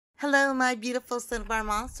Hello, my beautiful cinnabar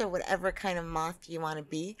moths, or whatever kind of moth you want to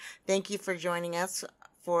be. Thank you for joining us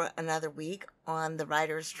for another week on the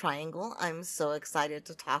Writer's Triangle. I'm so excited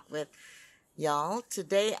to talk with y'all.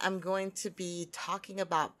 Today, I'm going to be talking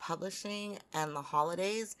about publishing and the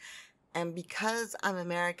holidays. And because I'm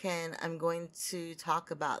American, I'm going to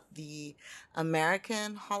talk about the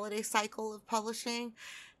American holiday cycle of publishing.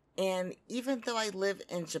 And even though I live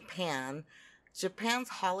in Japan, Japan's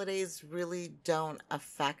holidays really don't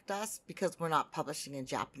affect us because we're not publishing in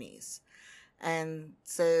Japanese. And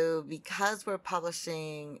so, because we're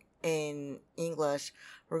publishing in English,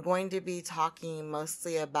 we're going to be talking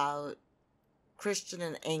mostly about Christian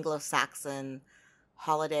and Anglo Saxon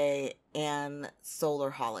holiday and solar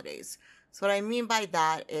holidays. So, what I mean by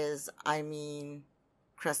that is, I mean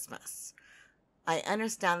Christmas. I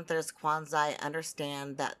understand that there's Kwanzaa. I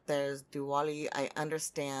understand that there's Diwali. I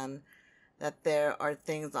understand that there are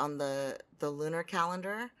things on the lunar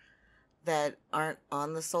calendar that aren't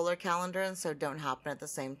on the solar calendar and so don't happen at the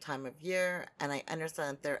same time of year. And I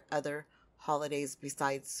understand that there are other holidays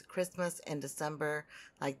besides Christmas in December,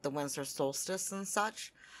 like the winter solstice and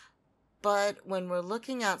such. But when we're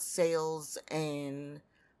looking at sales in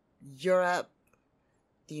Europe,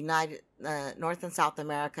 the United North and South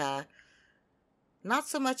America, not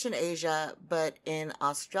so much in Asia, but in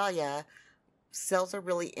Australia, sales are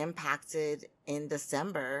really impacted in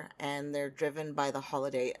December and they're driven by the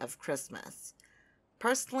holiday of Christmas.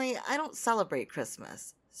 Personally, I don't celebrate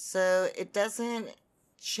Christmas, so it doesn't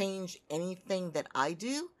change anything that I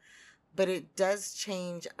do, but it does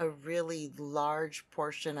change a really large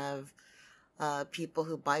portion of people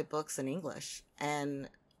who buy books in English and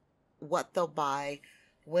what they'll buy,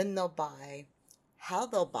 when they'll buy, how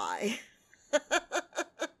they'll buy,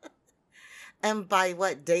 and by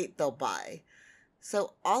what date they'll buy.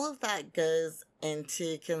 So all of that goes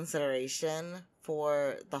into consideration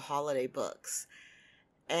for the holiday books.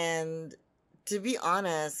 And to be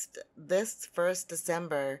honest, this first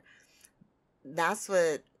December, that's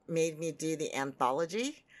what made me do the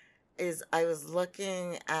anthology. Is I was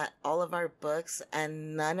looking at all of our books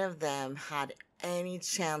and none of them had any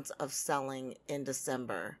chance of selling in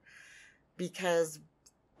December because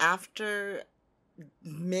after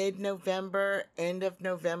mid-November, end of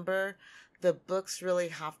November, the books really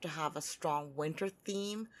have to have a strong winter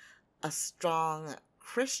theme, a strong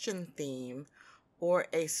Christian theme, or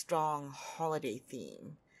a strong holiday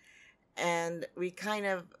theme. And we kind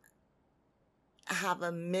of have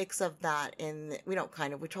a mix of that we don't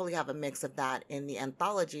kind of, we totally have a mix of that in the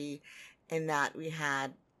anthology, in that we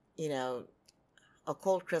had, you know, A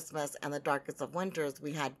Cold Christmas and The Darkest of Winters,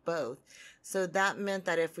 we had both. So that meant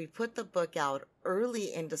that if we put the book out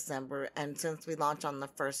early in December, and since we launch on the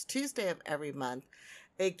first Tuesday of every month,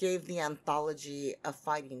 it gave the anthology a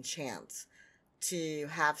fighting chance to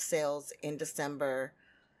have sales in December,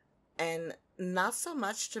 and not so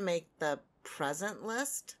much to make the present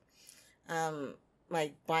list,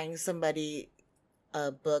 like buying somebody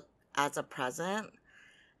a book as a present.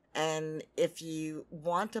 And if you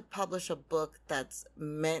want to publish a book that's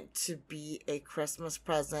meant to be a Christmas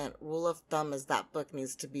present, rule of thumb is that book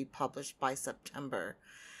needs to be published by September.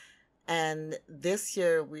 And this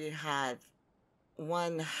year we had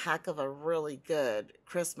one heck of a really good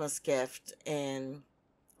Christmas gift in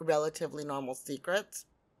Relatively Normal Secrets.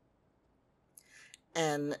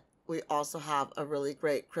 And we also have a really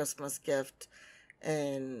great Christmas gift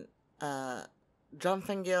in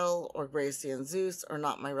Drumfingil, or Gracie and Zeus, or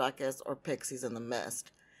Not My Ruckus, or Pixies in the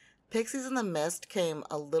Mist. Pixies in the Mist came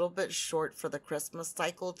a little bit short for the Christmas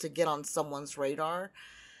cycle to get on someone's radar.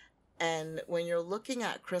 And when you're looking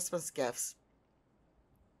at Christmas gifts,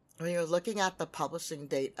 when you're looking at the publishing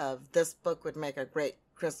date of this book would make a great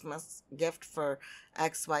Christmas gift for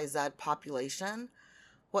XYZ population,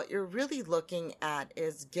 what you're really looking at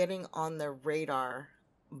is getting on their radar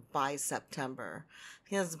by September.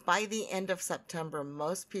 Because by the end of September,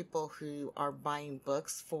 most people who are buying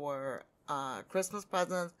books for Christmas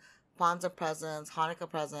presents, Kwanzaa presents, Hanukkah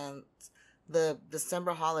presents, the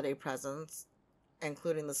December holiday presents,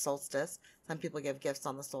 including the solstice, some people give gifts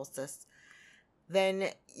on the solstice, then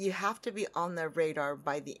you have to be on their radar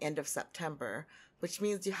by the end of September, which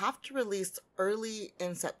means you have to release early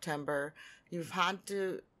in September. You've had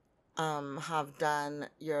to have done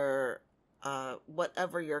your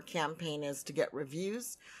whatever your campaign is to get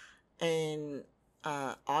reviews in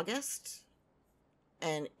August,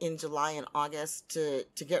 and in July and August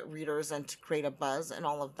to get readers and to create a buzz and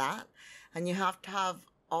all of that. And you have to have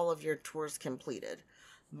all of your tours completed.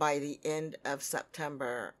 by the end of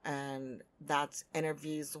September, and that's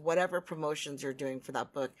interviews, whatever promotions you're doing for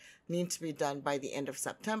that book need to be done by the end of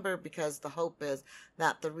September, because the hope is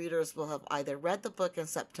that the readers will have either read the book in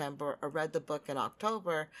September or read the book in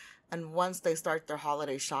October, and once they start their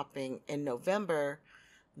holiday shopping in November,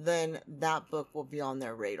 then that book will be on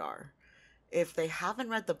their radar. If they haven't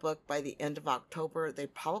read the book by the end of October, they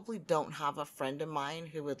probably don't have a friend of mine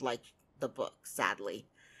who would like the book, sadly.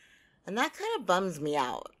 And that kind of bums me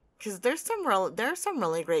out, because there are some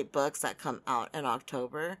really great books that come out in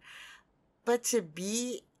October, but to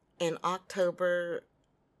be in October,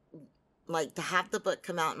 like to have the book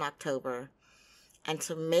come out in October and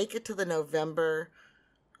to make it to the November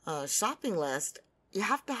shopping list, you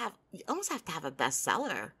almost have to have a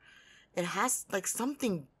bestseller. It has, like,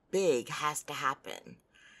 something big has to happen.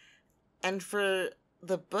 And for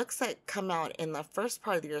the books that come out in the first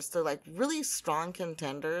part of the year, so like really strong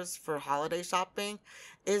contenders for holiday shopping,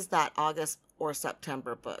 is that August or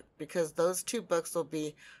September book, because those two books will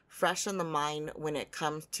be fresh in the mind when it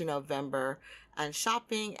comes to November and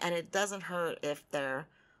shopping, and it doesn't hurt if they're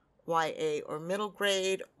YA or middle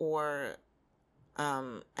grade, or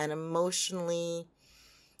an emotionally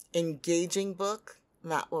engaging book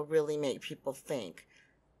that will really make people think.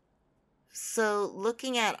 So,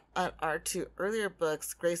 looking at our two earlier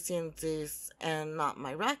books, Gracie and Zeus and Not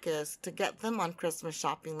My Ruckus, to get them on Christmas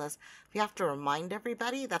shopping lists, we have to remind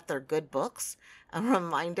everybody that they're good books and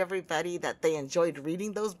remind everybody that they enjoyed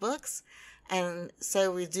reading those books. And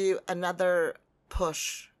so we do another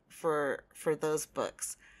push for those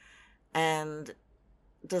books. And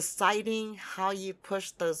deciding how you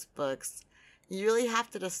push those books, you really have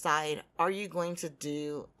to decide, are you going to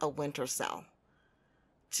do a winter sale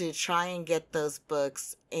to try and get those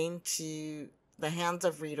books into the hands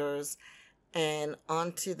of readers and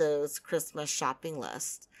onto those Christmas shopping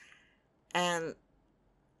lists? And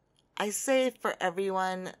I say for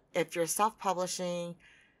everyone, if you're self-publishing,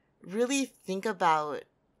 really think about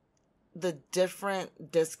the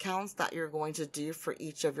different discounts that you're going to do for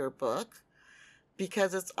each of your book,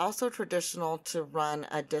 because it's also traditional to run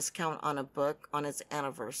a discount on a book on its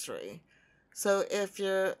anniversary. So if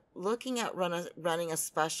you're looking at running a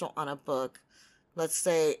special on a book, let's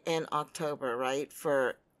say in October, right,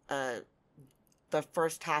 for the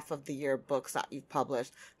first half of the year books that you've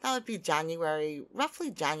published, that would be January,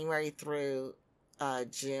 roughly January through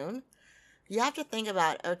June. You have to think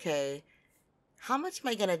about, okay, how much am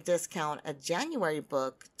I going to discount a January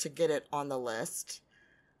book to get it on the list,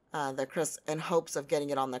 in hopes of getting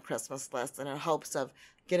it on the Christmas list, and in hopes of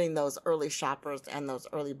getting those early shoppers and those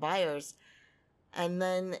early buyers. And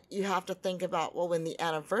then you have to think about, well, when the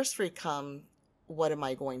anniversary comes, what am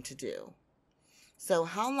I going to do? So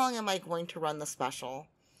how long am I going to run the special?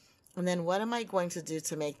 And then what am I going to do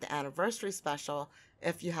to make the anniversary special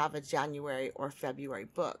if you have a January or February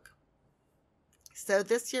book? So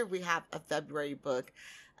this year we have a February book,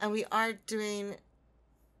 and we are doing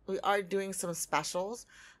some specials,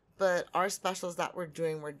 but our specials that we're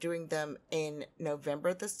doing them in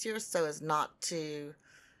November this year, so as not to.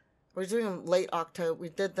 We're doing them late October. We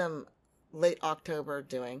did them late October,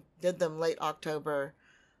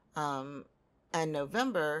 and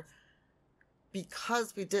November,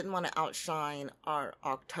 because we didn't want to outshine our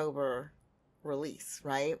October release,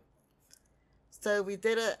 right? So we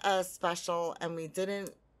did a special, and we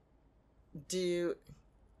didn't do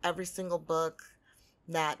every single book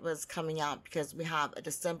that was coming out, because we have a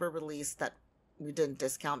December release that we didn't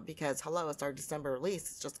discount, because hello, it's our December release,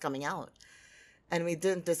 it's just coming out. And we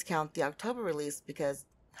didn't discount the October release because,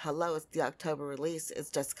 hello, it's the October release, it's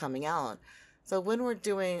just coming out. So when we're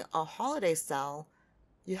doing a holiday sale,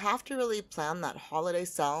 you have to really plan that holiday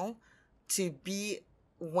sale to be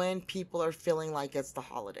when people are feeling like it's the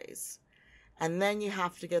holidays. And then you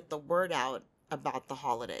have to get the word out about the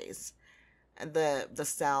holidays and the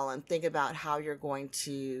sale, and think about how you're going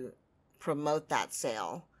to promote that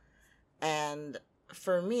sale. And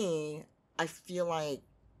for me, I feel like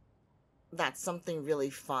that's something really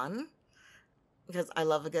fun, because I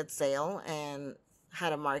love a good sale and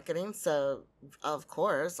head of marketing, so of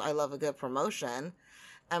course I love a good promotion.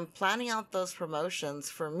 And planning out those promotions,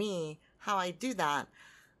 for me, how I do that,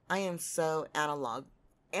 I am so analog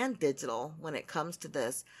and digital when it comes to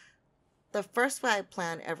this. The first way I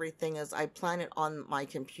plan everything is I plan it on my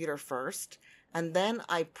computer first, and then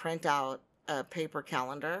I print out a paper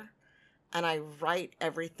calendar, and I write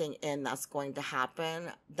everything in that's going to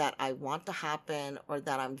happen, that I want to happen, or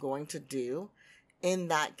that I'm going to do in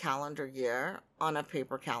that calendar year on a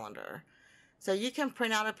paper calendar. So you can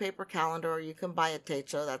print out a paper calendar, or you can buy a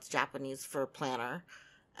teicho, that's Japanese for planner.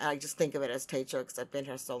 And I just think of it as teicho because I've been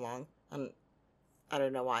here so long. And I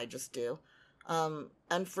don't know why, I just do.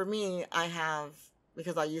 And for me,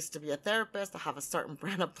 because I used to be a therapist, I have a certain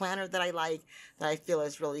brand of planner that I like, that I feel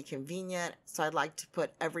is really convenient. So I like to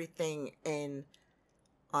put everything in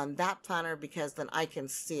on that planner because then I can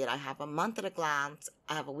see it. I have a month at a glance,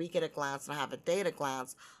 I have a week at a glance, and I have a day at a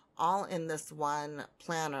glance, all in this one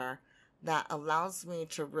planner that allows me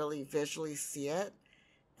to really visually see it.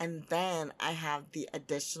 And then I have the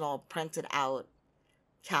additional printed out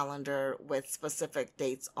calendar with specific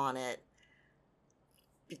dates on it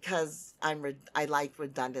because I like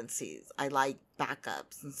redundancies. I like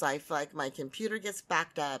backups. And so I feel like my computer gets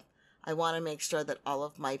backed up. I want to make sure that all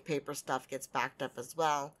of my paper stuff gets backed up as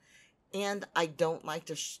well. And I don't like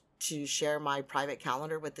to share my private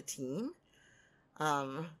calendar with the team.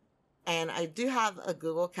 And I do have a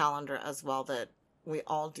Google Calendar as well that we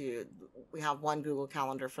all do. We have one Google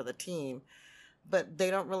Calendar for the team, but they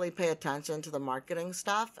don't really pay attention to the marketing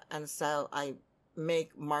stuff. And so I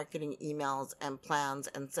make marketing emails and plans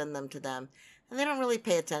and send them to them. And they don't really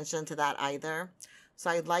pay attention to that either. So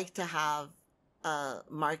I'd like to have a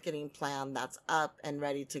marketing plan that's up and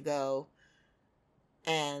ready to go.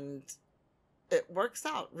 And it works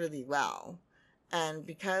out really well. And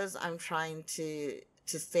because I'm trying to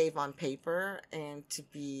save on paper and to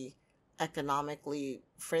be economically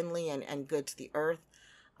friendly and good to the earth,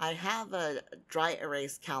 I have a dry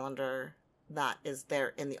erase calendar that is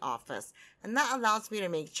there in the office. And that allows me to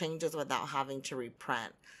make changes without having to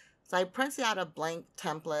reprint. So I printed out a blank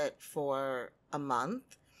template for a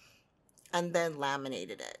month and then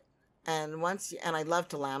laminated it. And I love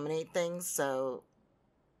to laminate things, so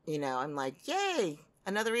I'm like, yay,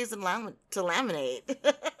 another reason to laminate.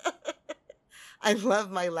 I love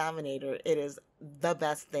my laminator. It is the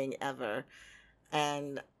best thing ever.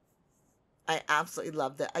 And I absolutely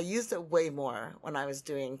loved it. I used it way more when I was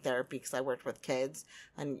doing therapy because I worked with kids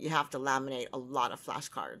and you have to laminate a lot of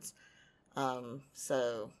flashcards.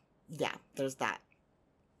 So yeah, there's that.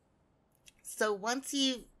 So once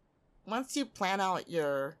you plan out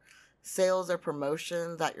your sales or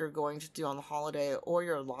promotion that you're going to do on the holiday or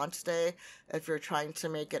your launch day, if you're trying to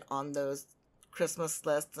make it on those Christmas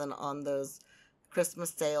lists and on those Christmas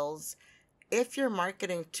sales, if you're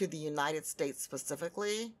marketing to the United States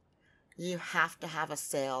specifically, you have to have a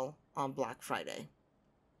sale on Black Friday.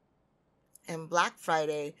 And Black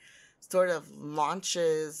Friday sort of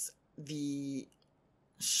launches the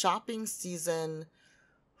shopping season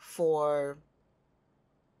for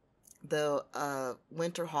the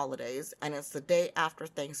winter holidays, and it's the day after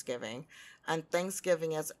Thanksgiving. And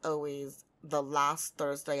Thanksgiving is always the last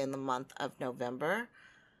Thursday in the month of November.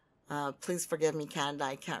 Please forgive me, Canada.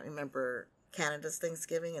 I can't remember Canada's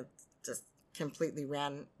Thanksgiving. It just completely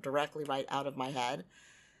ran directly right out of my head.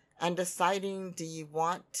 And deciding, do you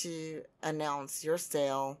want to announce your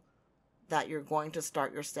sale, that you're going to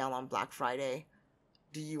start your sale on Black Friday?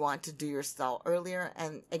 Do you want to do your sale earlier?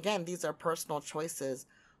 And again, these are personal choices.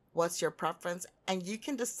 What's your preference? And you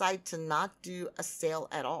can decide to not do a sale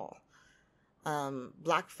at all.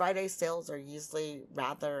 Black Friday sales are usually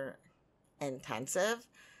rather intensive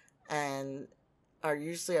and are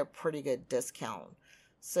usually a pretty good discount.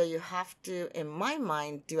 So you have to, in my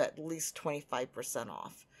mind, do at least 25%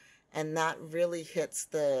 off. And that really hits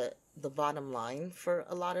the bottom line for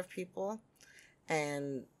a lot of people.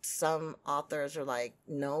 And some authors are like,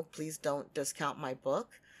 no, please don't discount my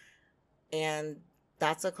book. And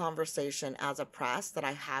that's a conversation as a press that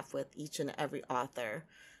I have with each and every author.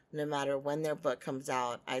 No matter when their book comes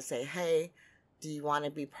out, I say, hey, do you want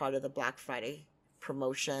to be part of the Black Friday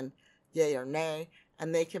promotion? Yay or nay?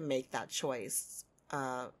 And they can make that choice.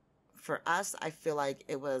 For us, I feel like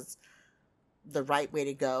it was the right way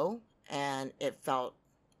to go, and it felt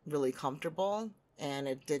really comfortable, and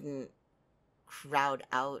it didn't crowd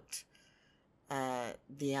out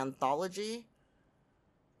the anthology.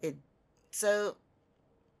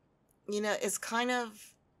 It's kind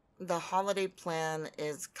of, the holiday plan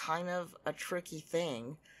is kind of a tricky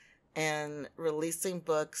thing, and releasing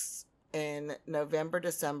books in November,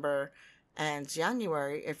 December, and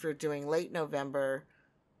January, if you're doing late November.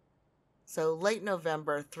 So late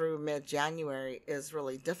November through mid-January is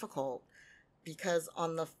really difficult because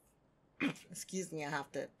on the, excuse me, I have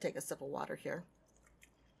to take a sip of water here.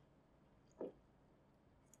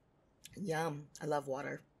 Yum, I love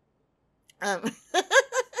water. I don't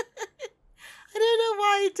know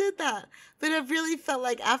why I did that, but it really felt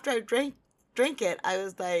like after I drank it, I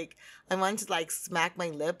was like, I wanted to like smack my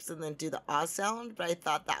lips and then do the ah sound, but I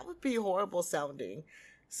thought that would be horrible sounding.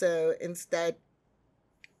 So instead,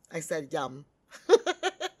 I said yum.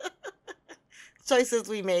 Choices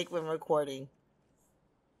we make when recording.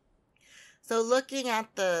 So looking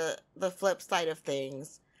at the flip side of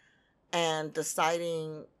things and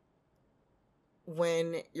deciding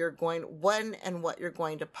when and what you're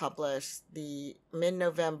going to publish the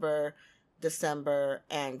mid-November, December,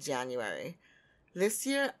 and January. This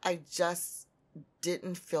year I just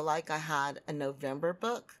didn't feel like I had a November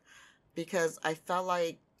book because I felt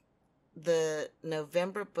like the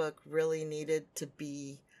November book really needed to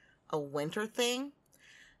be a winter thing.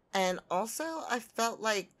 And also, I felt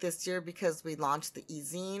like this year, because we launched the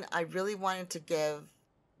e-zine, I really wanted to give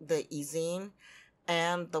the e-zine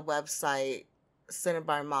and the website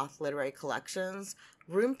Cinnabar Moth Literary Collections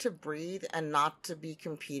room to breathe and not to be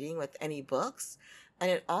competing with any books.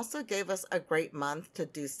 And it also gave us a great month to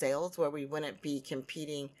do sales where we wouldn't be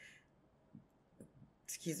competing,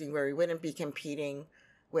 where we wouldn't be competing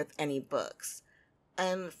with any books.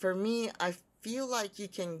 And for me, I feel like you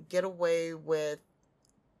can get away with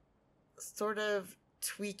sort of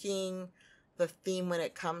tweaking the theme when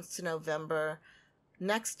it comes to November.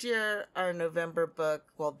 Next year, our November book,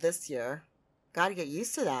 well, this year, gotta get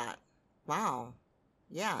used to that. Wow.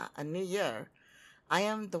 Yeah, a new year. I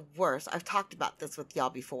am the worst. I've talked about this with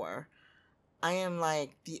y'all before. I am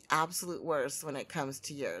like the absolute worst when it comes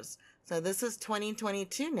to years. So this is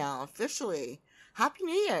 2022 now, officially. Happy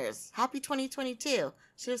New Year's. Happy 2022.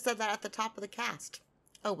 Should have said that at the top of the cast.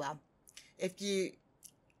 Oh well. If you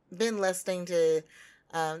been listening to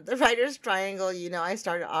the Writer's Triangle, you know I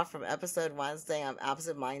started off from episode 1 saying I'm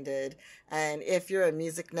absent-minded. And if you're a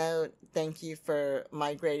music note, thank you for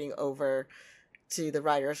migrating over to the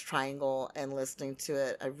Writer's Triangle and listening to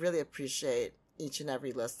it. I really appreciate each and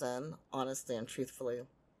every listen, honestly and truthfully.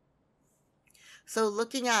 So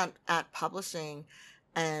looking at publishing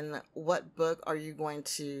and what book are you going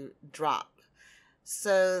to drop?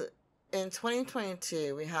 So in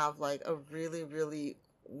 2022, we have like a really, really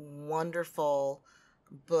wonderful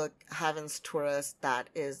book, Heaven's Tourist, that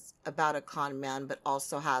is about a con man, but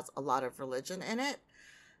also has a lot of religion in it.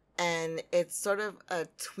 And it's sort of a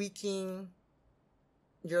tweaking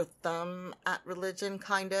your thumb at religion,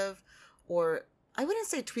 kind of. Or I wouldn't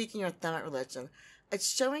say tweaking your thumb at religion. It's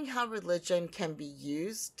showing how religion can be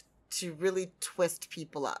used to really twist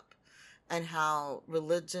people up, and how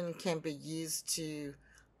religion can be used to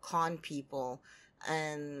con people,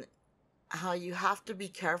 and how you have to be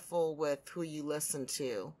careful with who you listen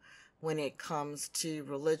to when it comes to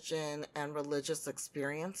religion and religious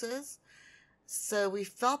experiences. So we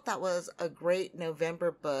felt that was a great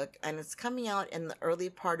November book, and it's coming out in the early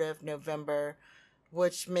part of November,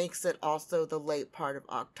 which makes it also the late part of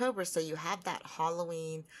October. So you have that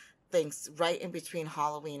Halloween things right in between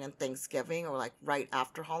Halloween and Thanksgiving, or like right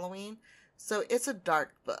after Halloween. So it's a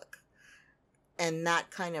dark book, and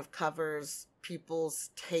that kind of covers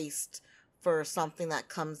people's taste for something that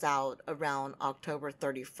comes out around October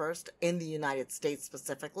 31st in the United States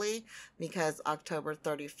specifically, because October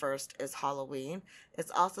 31st is Halloween. It's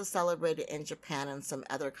also celebrated in Japan and some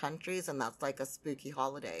other countries, and that's like a spooky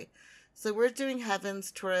holiday. So we're doing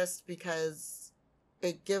Heaven's Tourist because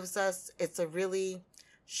it's a really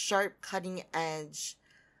sharp, cutting edge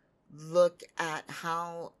look at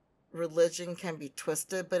how religion can be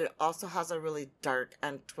twisted, but it also has a really dark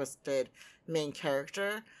and twisted main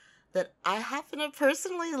character that I happen to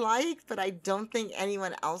personally like, but I don't think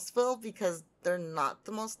anyone else will, because they're not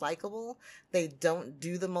the most likable. They don't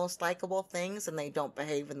do the most likable things, and they don't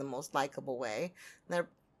behave in the most likable way. They're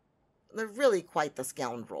really quite the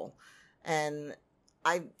scoundrel. And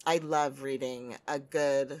I love reading a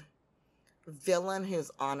good villain who's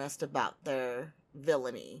honest about their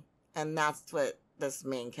villainy. And that's what this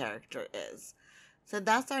main character is. So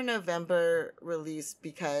that's our November release,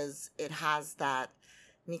 because it has that,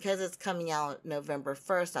 because it's coming out November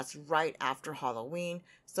 1st, that's right after Halloween.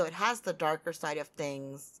 So it has the darker side of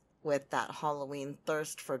things with that Halloween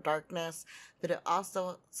thirst for darkness, but it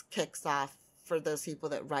also kicks off for those people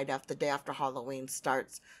that right after the day after Halloween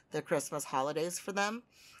starts the Christmas holidays for them.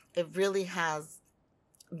 It really has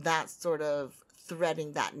that sort of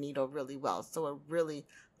threading that needle really well. So we're really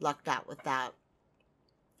lucked out with that.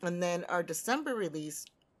 And then our December release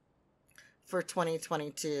for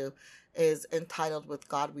 2022 is entitled With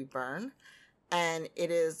God We Burn, and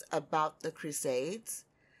it is about the Crusades,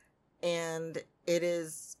 and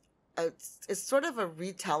it's sort of a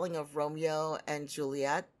retelling of Romeo and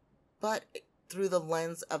Juliet, but through the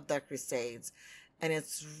lens of the Crusades. And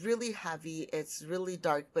it's really heavy, it's really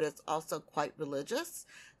dark, but it's also quite religious.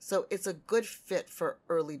 So it's a good fit for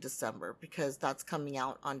early December, because that's coming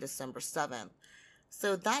out on December 7th.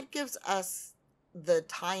 So that gives us the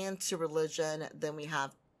tie-in to religion. Then we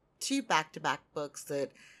have 2 back-to-back books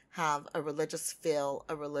that have a religious feel,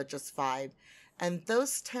 a religious vibe, and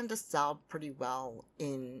those tend to sell pretty well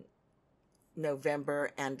in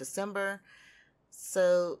November and December.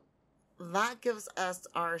 So that gives us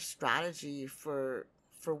our strategy for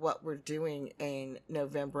what we're doing in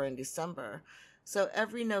November and December. So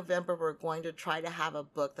every November we're going to try to have a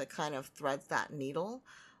book that kind of threads that needle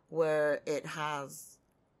where it has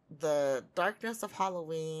the darkness of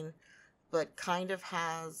Halloween but kind of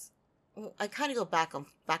has I kind of go back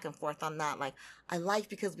and forth on that. Like I like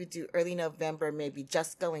because we do early November, maybe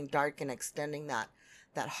just going dark and extending that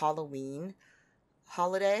Halloween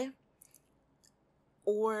holiday,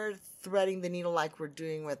 or threading the needle like we're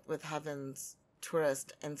doing with Heaven's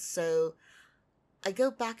Tourist. And so I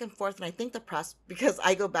go back and forth, and I think the press, because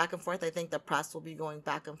I go back and forth, I think the press will be going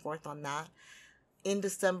back and forth on that. In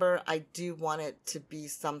December, I do want it to be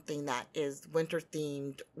something that is winter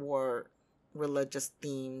themed or religious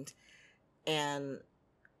themed. And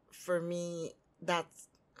for me, that's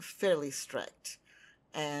fairly strict.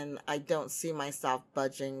 And I don't see myself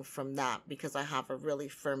budging from that because I have a really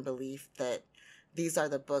firm belief that these are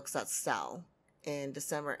the books that sell in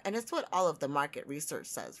December. And it's what all of the market research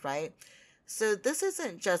says, right? So this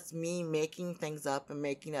isn't just me making things up and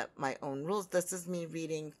making up my own rules. This is me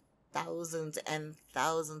reading thousands and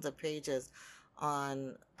thousands of pages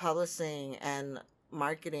on publishing and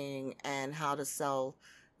marketing and how to sell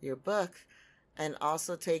your book, and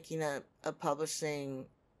also taking a publishing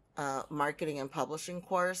marketing and publishing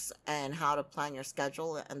course and how to plan your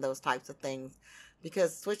schedule and those types of things,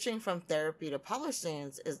 because switching from therapy to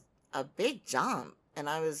publishing is a big jump, and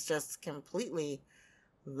I was just completely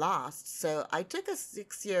lost. So I took a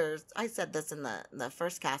 6 years, I said this in the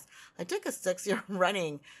first cast, I took a 6 year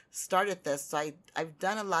running, started this. So I've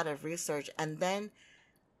done a lot of research, and then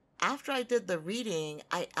after I did the reading,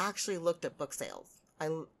 I actually looked at book sales.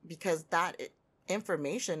 Because that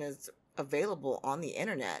information is available on the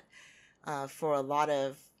internet for a lot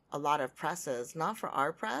of presses, not for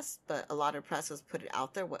our press, but a lot of presses put it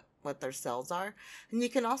out there what their sales are. And you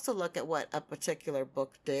can also look at what a particular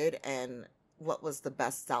book did and what was the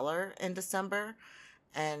bestseller in December.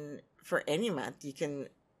 And for any month, you can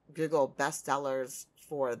Google bestsellers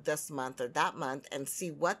for this month or that month and see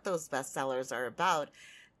what those bestsellers are about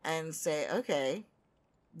and say, okay,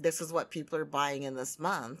 this is what people are buying in this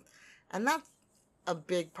month. And that's a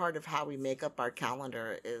big part of how we make up our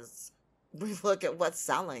calendar, is we look at what's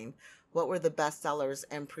selling. What were the best sellers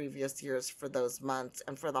in previous years for those months?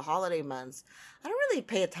 And for the holiday months, I don't really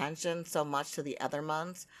pay attention so much to the other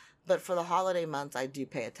months, but for the holiday months, I do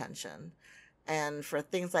pay attention. And for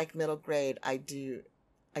things like middle grade, I do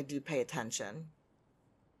pay attention.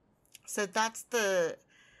 So that's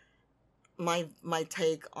my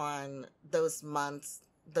take on those months,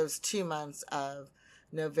 those 2 months of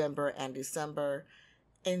November and December.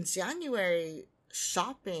 In January,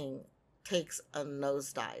 shopping takes a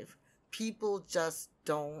nosedive. People just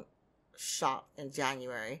don't shop in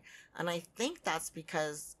January. And I think that's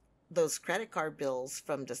because those credit card bills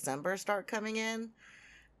from December start coming in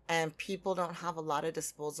and people don't have a lot of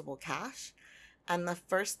disposable cash. And the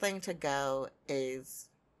first thing to go is,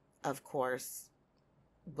 of course,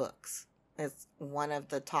 books. It's one of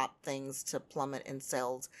the top things to plummet in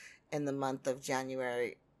sales in the month of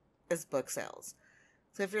January is book sales.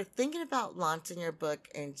 So if you're thinking about launching your book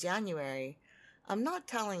in January, I'm not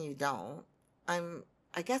telling you don't.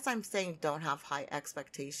 I guess I'm saying don't have high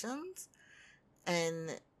expectations.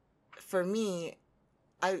 And for me,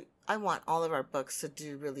 I want all of our books to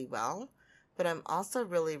do really well, but I'm also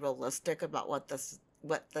really realistic about what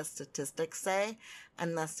the statistics say.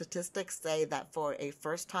 And the statistics say that for a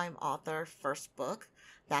first-time author first book,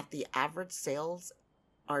 that the average sales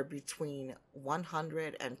are between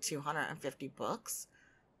 100 and 250 books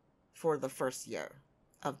for the first year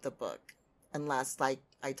of the book. Unless, like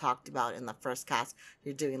I talked about in the first cast,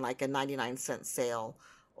 you're doing like a 99-cent sale,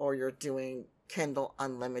 or you're doing Kindle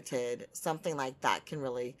Unlimited. Something like that can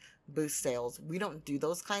really boost sales. We don't do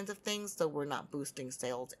those kinds of things, so we're not boosting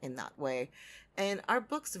sales in that way. And our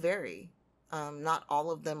books vary. Not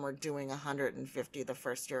all of them are doing 150 the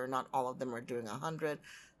first year. Not all of them are doing 100.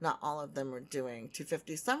 Not all of them are doing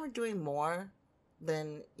 250. Some are doing more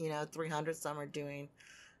than 300. Some are doing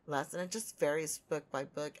less, and it just varies book by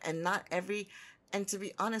book. And not every, and to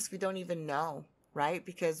be honest, we don't even know, right?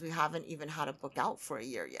 Because we haven't even had a book out for a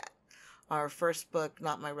year yet. Our first book,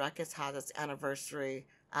 Not My Ruckus, has its anniversary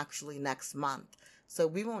actually next month. So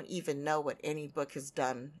we won't even know what any book has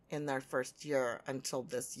done in their first year until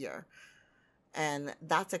this year. And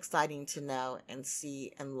that's exciting to know and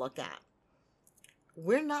see and look at.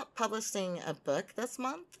 We're not publishing a book this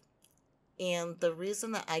month And the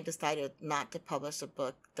reason that I decided not to publish a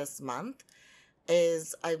book this month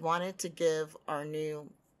is I wanted to give our new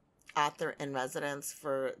author in residence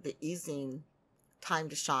for the easing time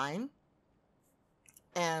to shine.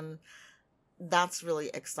 And that's really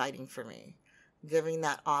exciting for me, giving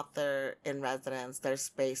that author in residence their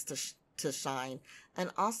space to shine, and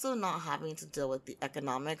also not having to deal with the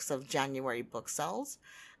economics of January book sales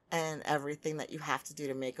and everything that you have to do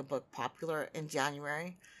to make a book popular in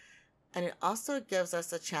January. And it also gives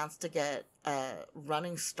us a chance to get a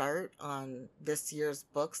running start on this year's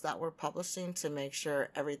books that we're publishing, to make sure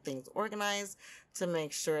everything's organized, to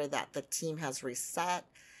make sure that the team has reset.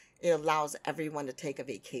 It allows everyone to take a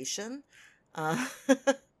vacation. Uh,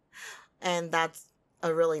 and that's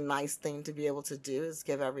a really nice thing to be able to do, is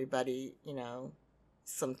give everybody,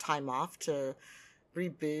 some time off to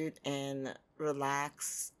reboot and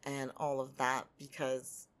relax and all of that,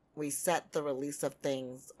 because we set the release of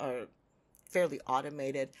things are fairly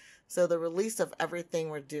automated. So the release of everything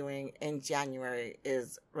we're doing in January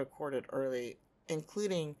is recorded early,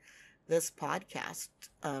 including this podcast,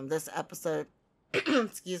 this episode,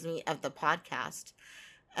 excuse me, of the podcast.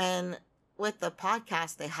 And with the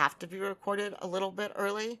podcast, they have to be recorded a little bit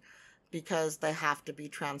early because they have to be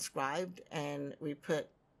transcribed. And we put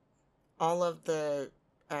all of the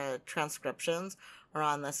transcriptions are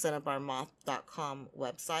on the cinnabarmoth.com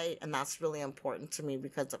website, and that's really important to me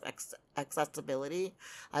because of accessibility.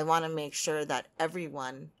 I want to make sure that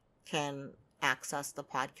everyone can access the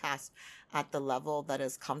podcast at the level that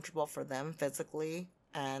is comfortable for them physically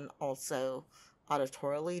and also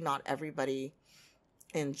auditorily. Not everybody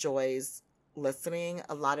enjoys listening.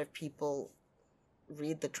 A lot of people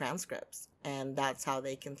read the transcripts, and that's how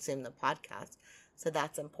they consume the podcast. So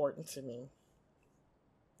that's important to me.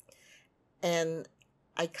 And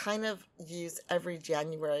I kind of use every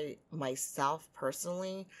January myself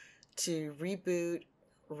personally to reboot,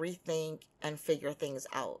 rethink, and figure things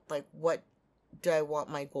out. Like, what do I want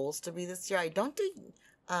my goals to be this year? I don't do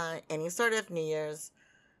any sort of New Year's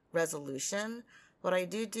resolution. What I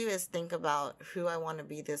do is think about who I want to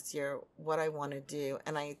be this year, what I want to do,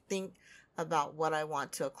 and I think about what I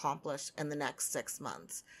want to accomplish in the next 6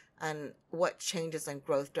 months. And what changes and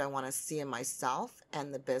growth do I want to see in myself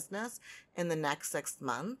and the business in the next 6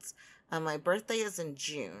 months? My birthday is in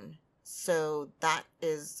June. So that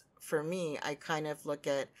is, for me, I kind of look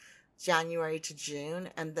at January to June.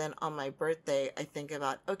 And then on my birthday, I think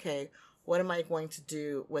about, okay, what am I going to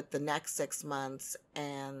do with the next 6 months?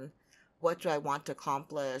 And what do I want to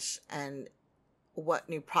accomplish? And what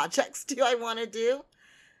new projects do I want to do?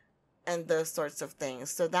 And those sorts of things.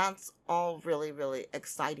 So that's all really, really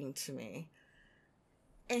exciting to me.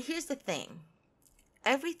 And here's the thing.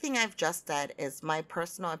 Everything I've just said is my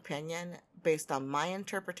personal opinion based on my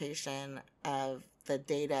interpretation of the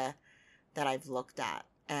data that I've looked at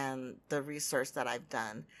and the research that I've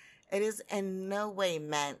done. It is in no way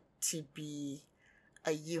meant to be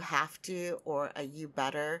a you have to or a you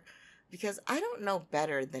better, because I don't know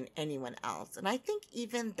better than anyone else. And I think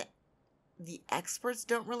even the experts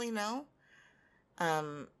don't really know.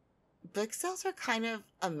 Book sales are kind of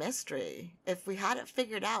a mystery. If we had it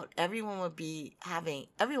figured out, everyone would have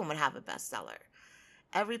a bestseller.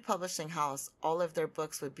 Every publishing house, all of their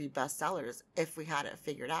books would be bestsellers if we had it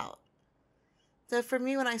figured out. So for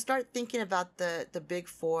me, when I start thinking about the big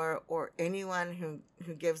four or anyone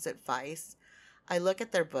who gives advice, I look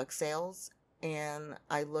at their book sales and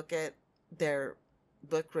I look at their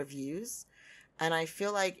book reviews. And I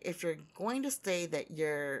feel like if you're going to say that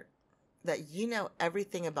you know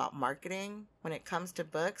everything about marketing when it comes to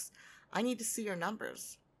books, I need to see your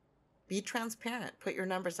numbers. Be transparent. Put your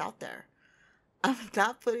numbers out there. I'm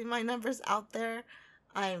not putting my numbers out there.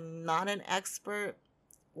 I'm not an expert.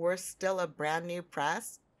 We're still a brand new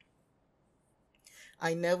press.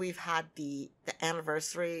 I know we've had the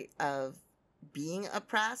anniversary of being a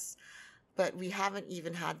press, but we haven't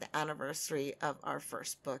even had the anniversary of our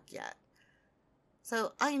first book yet.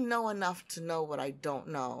 So I know enough to know what I don't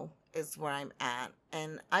know is where I'm at.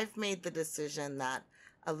 And I've made the decision that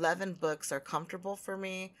 11 books are comfortable for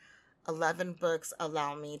me. 11 books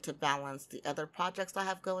allow me to balance the other projects I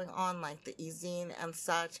have going on, like the e-zine and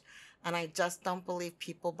such. And I just don't believe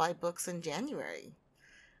people buy books in January.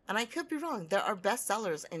 And I could be wrong. There are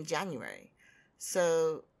bestsellers in January.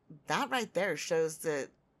 So that right there shows that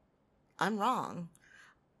I'm wrong.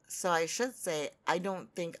 So I should say, I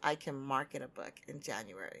don't think I can market a book in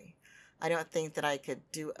January. I don't think that I could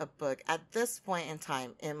do a book at this point in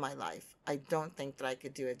time in my life. I don't think that I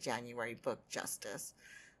could do a January book justice.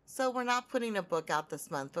 So we're not putting a book out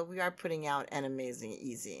this month, but we are putting out an amazing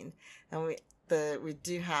e-zine. And we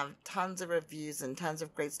do have tons of reviews and tons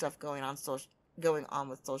of great stuff going on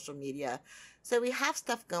with social media. So we have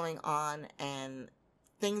stuff going on, and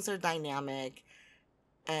things are dynamic,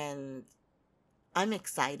 and I'm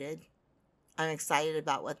excited. I'm excited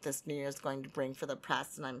about what this new year is going to bring for the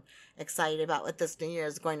press, and I'm excited about what this new year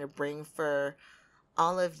is going to bring for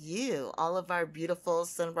all of you, all of our beautiful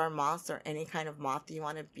cinnabar moths, or any kind of moth you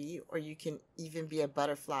want to be, or you can even be a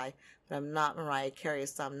butterfly. But I'm not Mariah Carey,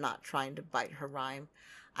 so I'm not trying to bite her rhyme.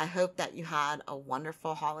 I hope that you had a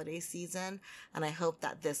wonderful holiday season, and I hope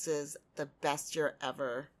that this is the best year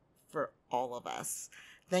ever for all of us.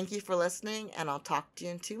 Thank you for listening, and I'll talk to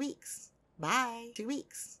you in 2 weeks. Bye. 2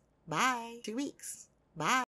 weeks. Bye. 2 weeks. Bye.